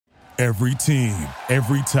Every team,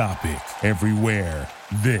 every topic, everywhere.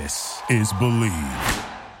 This is Believe.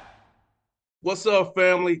 What's up,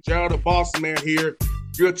 family? Gerald the Bossman here.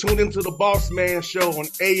 You're tuned into the Bossman Show on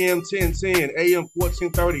AM 1010, AM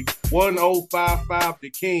 1430, 1055 The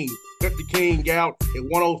King. Check The King out at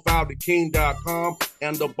 105theking.com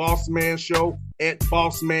and the Bossman Show at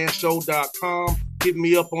bossmanshow.com. Hit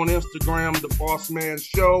me up on Instagram, The Bossman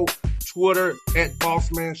Show, Twitter at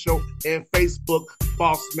Bossman Show, and Facebook,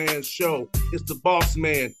 Bossman Show. It's the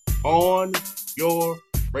Bossman on your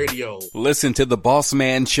radio. Listen to the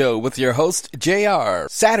Bossman Show with your host, JR,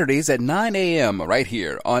 Saturdays at 9 a.m. right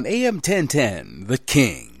here on AM 1010, The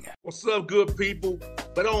King. What's up, good people?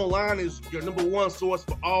 BetOnline is your number one source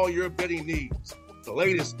for all your betting needs. The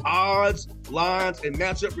latest odds, lines, and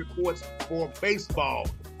matchup reports for baseball,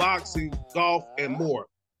 boxing, golf, and more.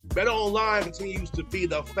 BetOnline continues to be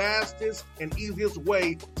the fastest and easiest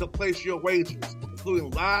way to place your wagers, including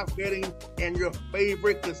live betting and your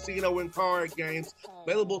favorite casino and card games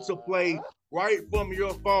available to play right from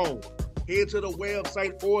your phone. Head to the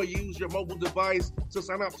website or use your mobile device to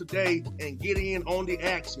sign up today and get in on the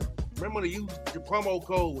action. Remember to use your promo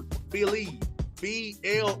code BELIEVE,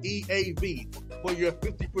 B-L-E-A-V, for your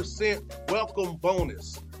 50% welcome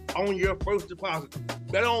bonus on your first deposit.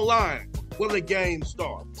 BetOnline, where the game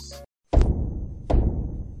starts.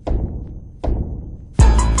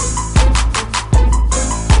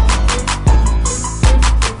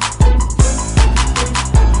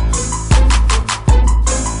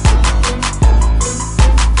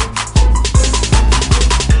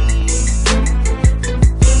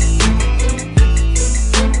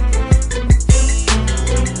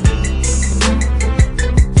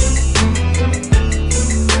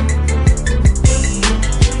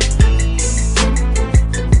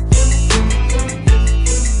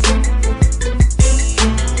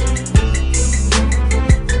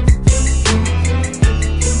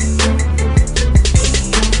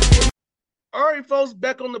 Folks,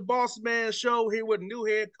 back on the Bossman Show here with new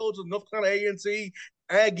head coach of North Carolina A&T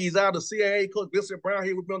Aggies out of CAA, Coach Vincent Brown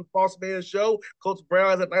here with me on the Bossman Show. Coach Brown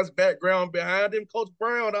has a nice background behind him. Coach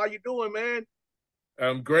Brown, how you doing, man?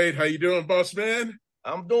 I'm great. How you doing, Bossman?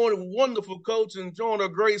 I'm doing wonderful, Coach. Enjoying a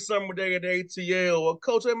great summer day at ATL.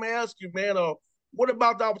 Coach, let me ask you, man, what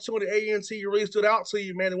about the opportunity A&T really stood out to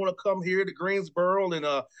you, man? They want to come here to Greensboro and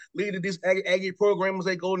lead these Aggie programs.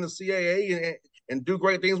 They go into CAA and do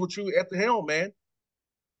great things with you at the helm, man.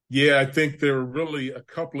 Yeah, I think there were really a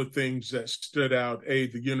couple of things that stood out. The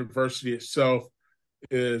university itself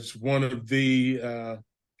is one of the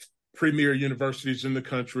premier universities in the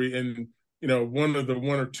country and, one of the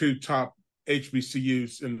one or two top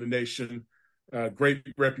HBCUs in the nation. Great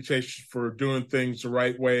reputation for doing things the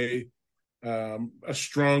right way. A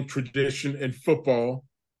strong tradition in football,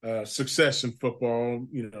 success in football,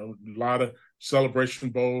 a lot of celebration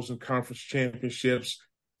bowls and conference championships.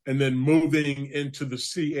 And then moving into the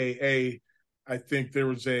CAA, I think there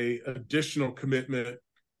was a additional commitment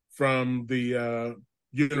from the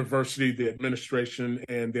university, the administration,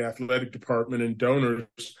 and the athletic department and donors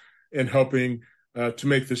in helping to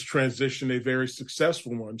make this transition a very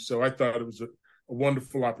successful one. So I thought it was a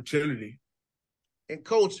wonderful opportunity. And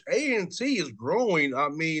Coach, A&T is growing. I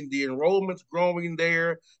mean, the enrollment's growing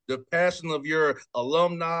there. The passion of your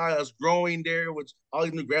alumni is growing there, which all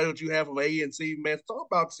these new graduates you have from A&T, man. Talk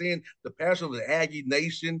about seeing the passion of the Aggie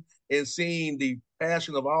Nation and seeing the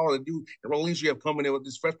passion of all the new enrollees you have coming in with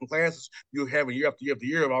these freshman classes you're having year after year after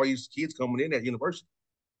year of all these kids coming in at university.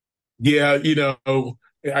 Yeah,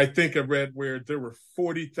 I think I read where there were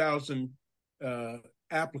 40,000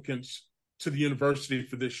 applicants to the university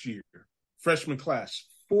for this year. Freshman class,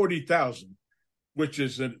 40,000, which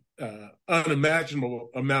is an unimaginable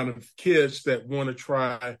amount of kids that want to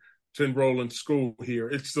try to enroll in school here.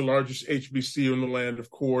 It's the largest HBCU in the land, of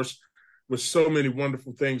course, with so many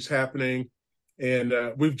wonderful things happening. And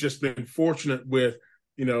we've just been fortunate with,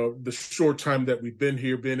 the short time that we've been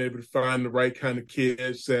here, being able to find the right kind of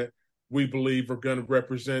kids that we believe are going to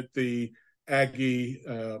represent the Aggie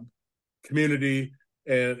community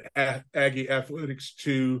and Aggie athletics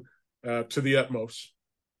to the utmost.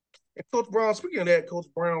 And Coach Brown, speaking of that, Coach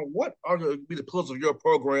Brown, what are going to be the pillars of your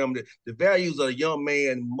program, the values that a young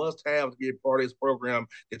man must have to be a part of this program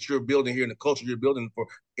that you're building here and the culture you're building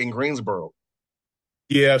in Greensboro?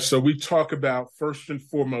 Yeah, so we talk about first and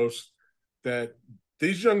foremost that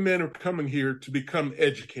these young men are coming here to become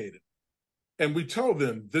educated. And we tell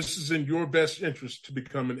them this is in your best interest to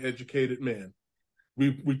become an educated man.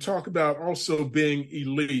 We talk about also being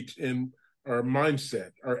elite in our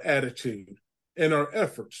mindset, our attitude, and our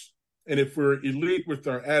efforts. And if we're elite with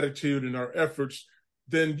our attitude and our efforts,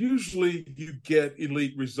 then usually you get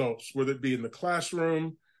elite results, whether it be in the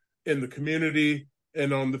classroom, in the community,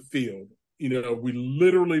 and on the field. We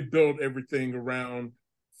literally build everything around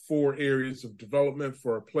 4 areas of development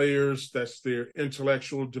for our players. That's their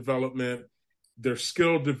intellectual development, their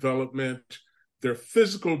skill development, their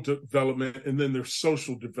physical development, and then their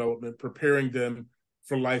social development, preparing them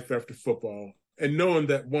for life after football and knowing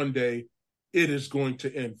that one day it is going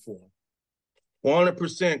to end for them.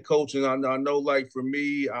 100%, coach. And I know, like, for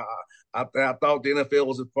me, I thought the NFL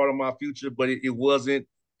was a part of my future, but it wasn't.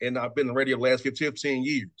 And I've been in radio the last 15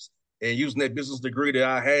 years. And using that business degree that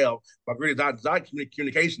I have, my degree is not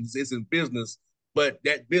communications, it's in business. But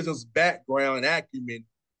that business background and acumen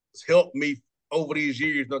has helped me over these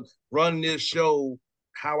years to run this show,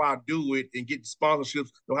 how I do it, and get sponsorships,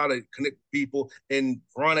 know how to connect people, and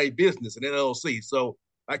run a business, an LLC. So,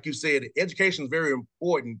 like you said, education is very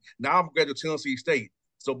important. Now I'm graduate of Tennessee State,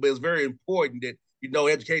 but it's very important that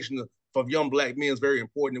education for young Black men is very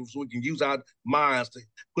important, so we can use our minds to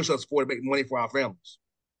push us forward to make money for our families.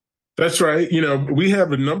 That's right. We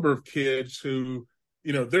have a number of kids who,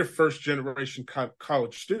 they're first generation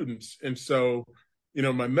college students, and so,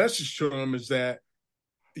 my message to them is that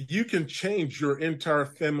you can change your entire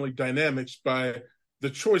family dynamics by the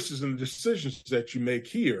choices and the decisions that you make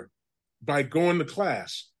here, by going to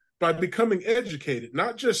class, by becoming educated,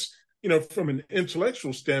 not just, from an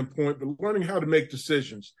intellectual standpoint, but learning how to make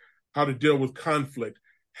decisions, how to deal with conflict,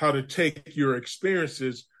 how to take your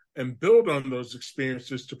experiences and build on those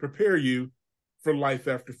experiences to prepare you for life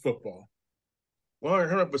after football.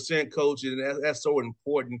 100%, coach, and that's so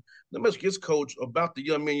important. Let me ask you this, coach, about the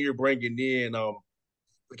young men you're bringing in.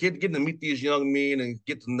 Getting to meet these young men and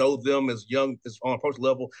get to know them as young as on a personal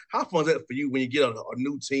level. How fun is that for you when you get a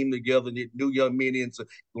new team together and get new young men in to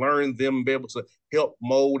learn them and be able to help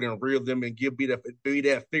mold and rear them and be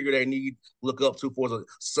that figure they need to look up to for a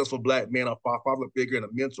successful Black man, a father figure and a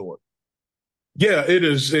mentor? Yeah, it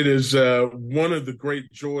is. It is one of the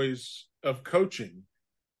great joys of coaching.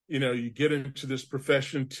 You get into this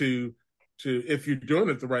profession to if you're doing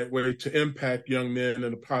it the right way, to impact young men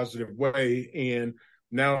in a positive way. And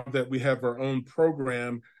now that we have our own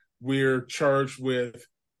program, we're charged with,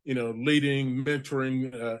 leading,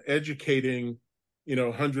 mentoring, educating,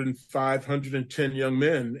 105, 110 young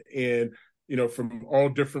men, and, from all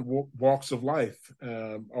different walks of life,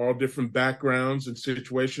 all different backgrounds and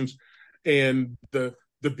situations. And the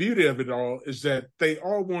beauty of it all is that they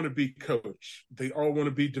all want to be coached. They all want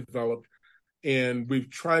to be developed. And we've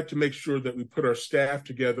tried to make sure that we put our staff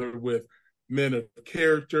together with men of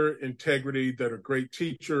character, integrity, that are great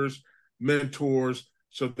teachers, mentors,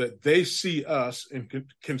 so that they see us and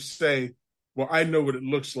can say, well, I know what it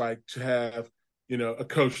looks like to have, a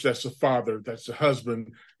coach that's a father, that's a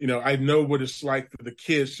husband. I know what it's like for the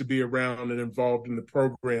kids to be around and involved in the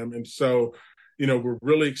program. And so, we're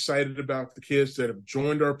really excited about the kids that have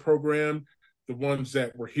joined our program, the ones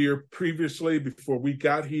that were here previously before we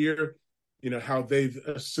got here, how they've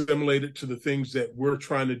assimilated to the things that we're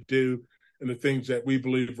trying to do and the things that we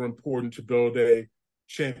believe are important to build a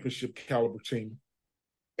championship caliber team.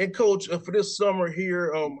 And coach, for this summer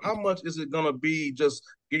here, how much is it going to be just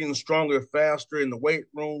getting stronger, faster in the weight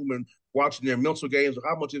room and watching their mental games? Or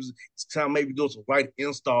how much is it time maybe doing some light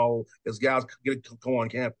install as guys come on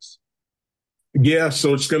campus? Yeah,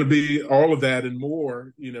 so it's going to be all of that and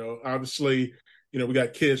more. Obviously, we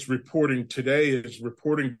got kids reporting today is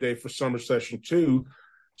reporting day for summer session 2.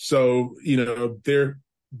 So,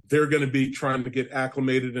 they're going to be trying to get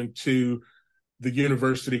acclimated into the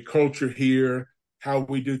university culture here, how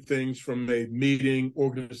we do things from a meeting,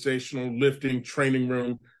 organizational, lifting, training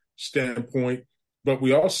room standpoint. But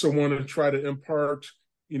we also want to try to impart,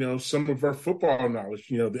 some of our football knowledge.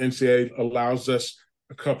 The NCAA allows us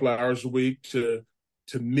a couple of hours a week to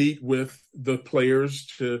meet with the players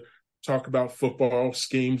to talk about football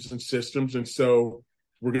schemes and systems. And so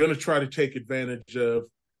we're going to try to take advantage of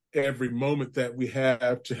every moment that we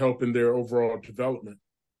have to help in their overall development.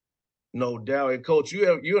 No doubt. And coach,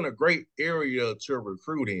 you're in a great area to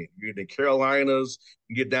recruit in. You're in the Carolinas,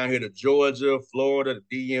 you get down here to Georgia, Florida,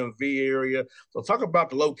 the DMV area. So talk about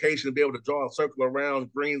the location to be able to draw a circle around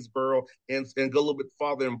Greensboro and go a little bit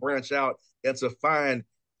farther and branch out and to find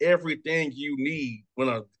everything you need when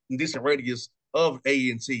a decent radius of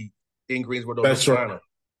A&T in Greensboro, North That's Carolina. Right.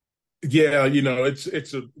 Yeah,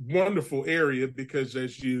 it's a wonderful area because,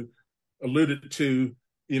 as you alluded to,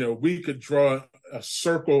 we could draw a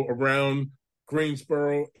circle around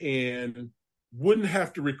Greensboro and wouldn't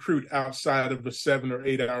have to recruit outside of a 7 or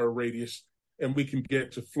 8 hour radius. And we can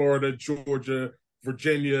get to Florida, Georgia,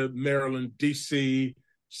 Virginia, Maryland, DC,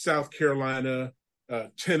 South Carolina,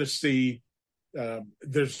 Tennessee,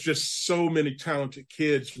 there's just so many talented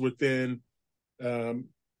kids within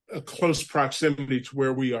a close proximity to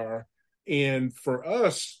where we are. And for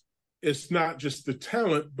us, it's not just the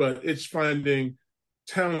talent, but it's finding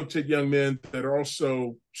talented young men that are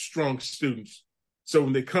also strong students. So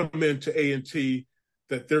when they come into A&T,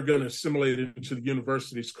 that they're going to assimilate into the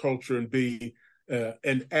university's culture and be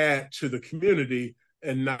an add to the community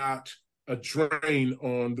and not a drain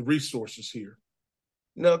on the resources here.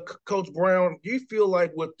 Now, Coach Brown, do you feel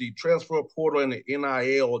like with the transfer portal and the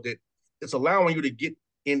NIL that it's allowing you to get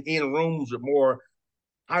in rooms with more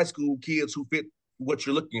high school kids who fit what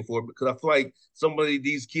you're looking for? Because I feel like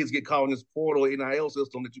these kids get caught in this portal NIL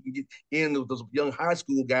system that you can get in with those young high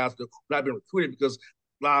school guys that have not been recruited, because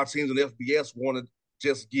a lot of teams in the FBS want to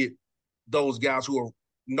just get those guys who are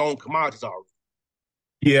known commodities already.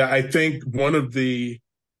 Yeah, I think one of the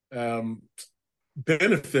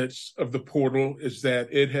benefits of the portal is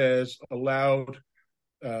that it has allowed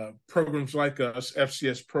programs like us,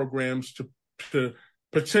 FCS programs, to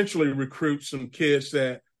potentially recruit some kids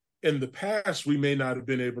that in the past we may not have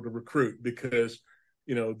been able to recruit because,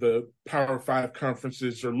 the Power 5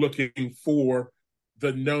 conferences are looking for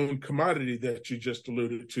the known commodity that you just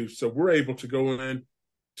alluded to. So we're able to go in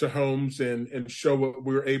to homes and show what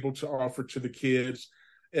we're able to offer to the kids.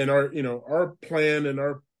 And our plan and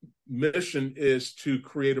our mission is to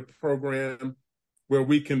create a program where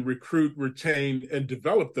we can recruit, retain, and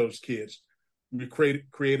develop those kids. We create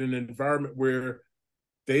an environment where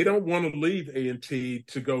they don't want to leave A&T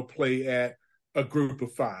to go play at a group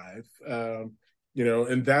of 5,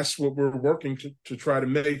 and that's what we're working to try to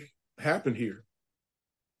make happen here.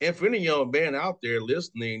 And for any young man out there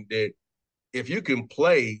listening, that if you can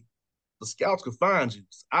play, the scouts can find you.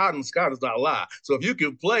 Out and scout is not a lie. So if you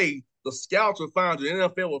can play, the scouts will find you. The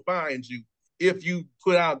NFL will find you if you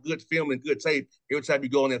put out good film and good tape every time you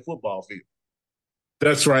go on that football field.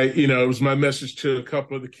 That's right. It was my message to a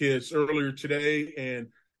couple of the kids earlier today, and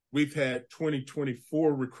we've had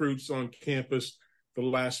 2024 recruits on campus the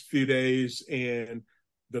last few days, and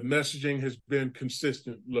the messaging has been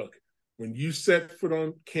consistent. Look, when you set foot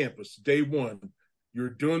on campus, day one, you're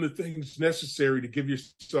doing the things necessary to give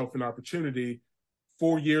yourself an opportunity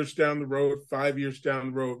 4 years down the road, 5 years down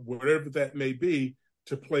the road, whatever that may be,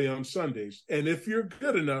 to play on Sundays. And if you're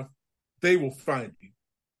good enough, they will find you.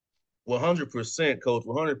 100%, Coach,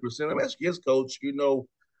 100%. I'm asking you, Coach,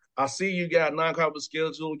 I see you got non-conference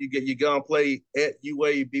schedule. You're going to play at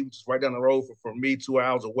UAB, which is right down the road from me, 2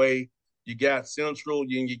 hours away. You got Central,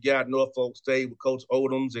 you got Norfolk State with Coach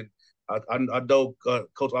Odoms, and I know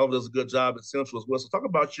Coach Oliver does a good job at Central as well. So talk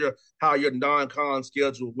about how your non-con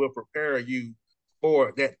schedule will prepare you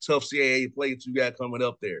for that tough CAA play that you got coming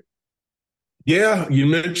up there. Yeah, you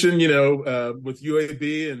mentioned, with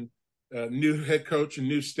UAB and new head coach and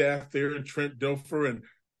new staff there and Trent Dilfer and,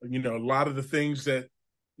 a lot of the things that,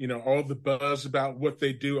 all the buzz about what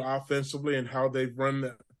they do offensively and how they've run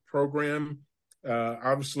the program.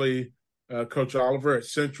 Obviously, Coach Oliver at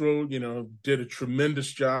Central, did a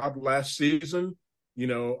tremendous job last season,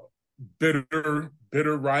 bitter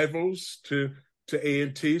rivals to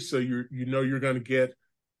A&T. So you're going to get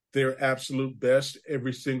their absolute best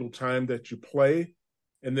every single time that you play.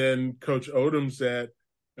 And then Coach Odoms at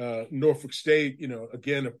Norfolk State,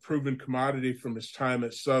 again, a proven commodity from his time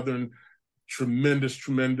at Southern, tremendous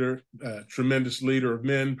leader of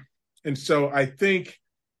men. And so I think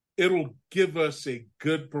it'll give us a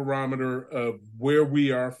good barometer of where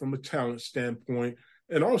we are from a talent standpoint,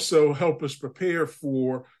 and also help us prepare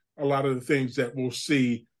for a lot of the things that we'll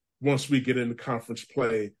see once we get into conference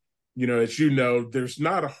play. As there's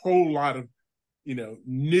not a whole lot of,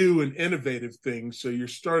 new and innovative things. So you're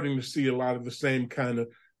starting to see a lot of the same kind of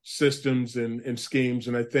systems and schemes.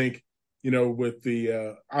 And I think, with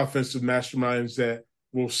the offensive masterminds that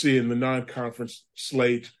we'll see in the non-conference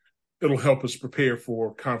slate, it'll help us prepare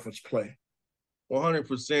for conference play.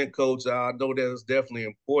 100%, Coach. I know that is definitely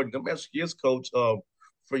important. Let me ask you this, Coach.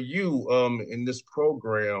 For you, in this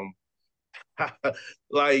program,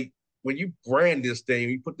 like when you brand this thing,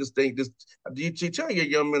 you put this thing, you tell your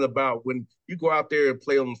young men about when you go out there and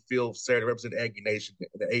play on the field Saturday, represent Aggie Nation,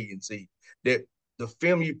 the A&T, that the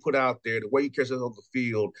film you put out there, the way you carry yourself on the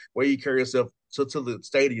field, the way you carry yourself to the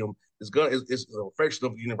stadium is a reflection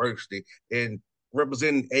of the university and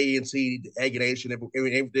representing A&T, the Aggie Nation,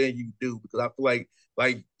 everything you do. Because I feel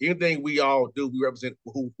like anything we all do, we represent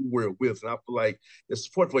who we're with, and I feel like it's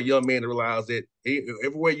important for a young man to realize that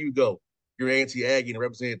everywhere you go, you're anti-Aggie and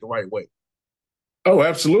represent it the right way. Oh,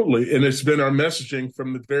 absolutely. And it's been our messaging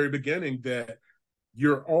from the very beginning that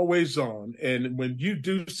you're always on. And when you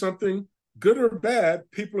do something, good or bad,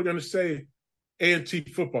 people are going to say A&T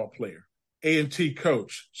football player. A&T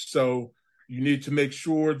coach. So you need to make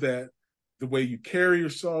sure that the way you carry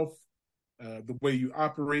yourself, the way you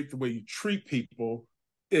operate, the way you treat people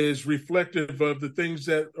is reflective of the things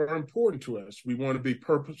that are important to us. We want to be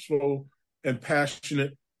purposeful and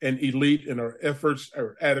passionate and elite in our efforts,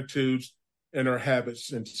 our attitudes, and our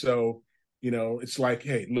habits. And so, it's like,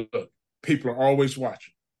 hey, look, people are always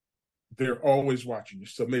watching. They're always watching you.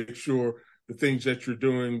 So make sure the things that you're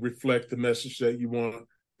doing reflect the message that you want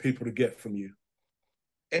people to get from you.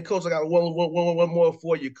 And Coach, I got one more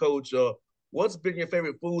for you, Coach. What's been your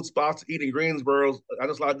favorite food spots to eat in Greensboro? I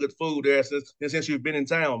just like good food there since you've been in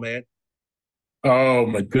town, man. Oh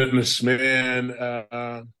my goodness, man.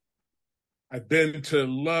 I've been to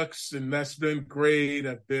Lux, and that's been great.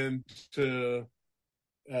 I've been to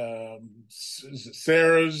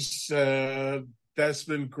Sarah's. That's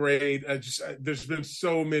been great. There's been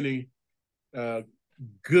so many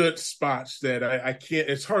good spots that I can't.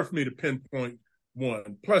 It's hard for me to pinpoint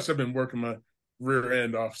one. Plus, I've been working my rear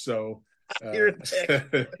end off, so.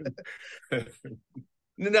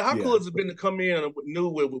 Now, how cool has it been to come in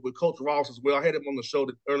with Coach Ross as well? I had him on the show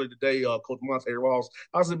earlier today, Coach Monte Ross.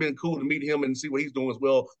 How's it been cool to meet him and see what he's doing as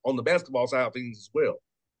well on the basketball side of things as well?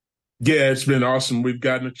 Yeah, it's been awesome. We've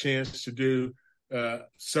gotten a chance to do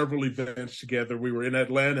several events together. We were in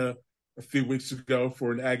Atlanta a few weeks ago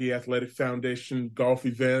for an Aggie Athletic Foundation golf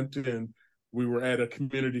event, and we were at a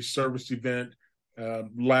community service event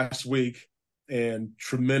last week, and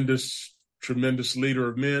tremendous leader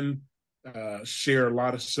of men, share a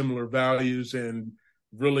lot of similar values, and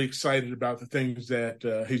really excited about the things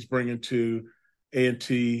that he's bringing to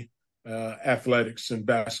A&T athletics and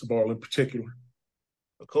basketball in particular.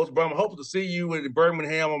 Coach Brown, I'm hoping to see you in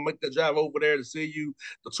Birmingham. I'll make that drive over there to see you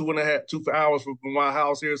the 2 hours from my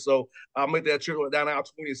house here. So I'll make that trip down I-20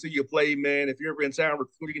 and see you play, man. If you're ever in town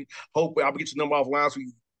recruiting, hope I'll get your number offline so we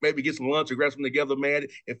can maybe get some lunch or grab something together, man,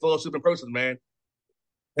 and fellowship in person, man.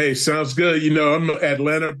 Hey, sounds good. I'm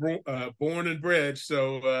Atlanta born and bred,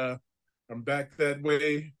 so I'm back that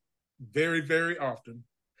way very, very often.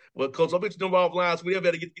 Well, Coach, I'll get your number offline so we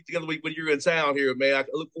ever get together when you're in town here, man. I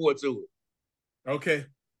look forward to it. Okay.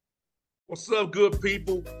 What's up, good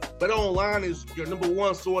people? BetOnline is your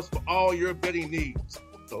 #1 source for all your betting needs.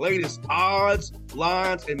 The latest odds,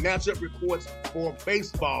 lines, and matchup reports for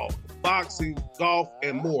baseball, boxing, golf,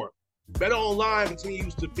 and more. BetOnline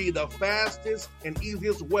continues to be the fastest and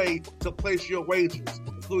easiest way to place your wagers,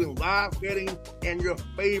 including live betting and your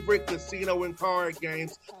favorite casino and card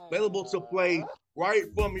games available to play right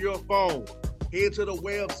from your phone. Head to the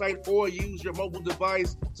website or use your mobile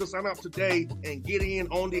device to sign up today and get in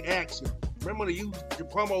on the action. Remember to use your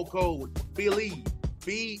promo code BELIEVE,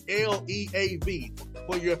 BLEAV,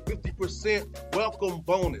 for your 50% welcome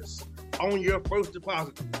bonus on your first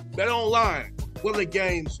deposit. BetOnline, where the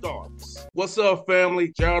game starts. What's up,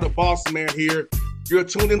 family? Jared the Bossman here. You're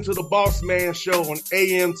tuned into the Bossman Show on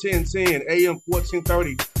AM 1010, AM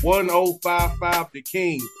 1430, 1055 The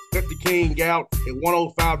King. Check The King out at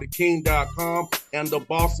 105theking.com and the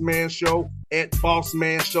Bossman Show at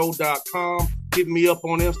bossmanshow.com. Hit me up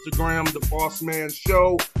on Instagram, The Bossman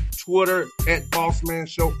Show, Twitter at Bossman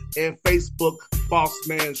Show, and Facebook,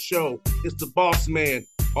 Bossman Show. It's the Bossman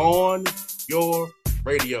on your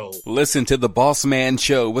radio. Listen to the Bossman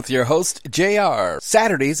Show with your host, JR,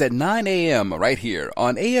 Saturdays at 9 a.m. right here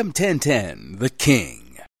on AM 1010, The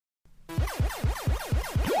King.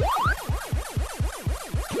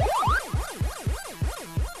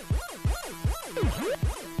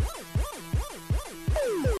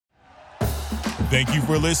 Thank you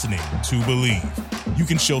for listening to Believe. You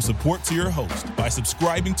can show support to your host by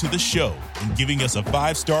subscribing to the show and giving us a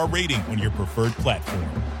 5-star rating on your preferred platform.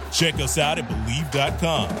 Check us out at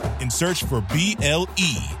Believe.com and search for BLEAV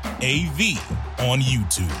on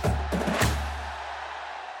YouTube.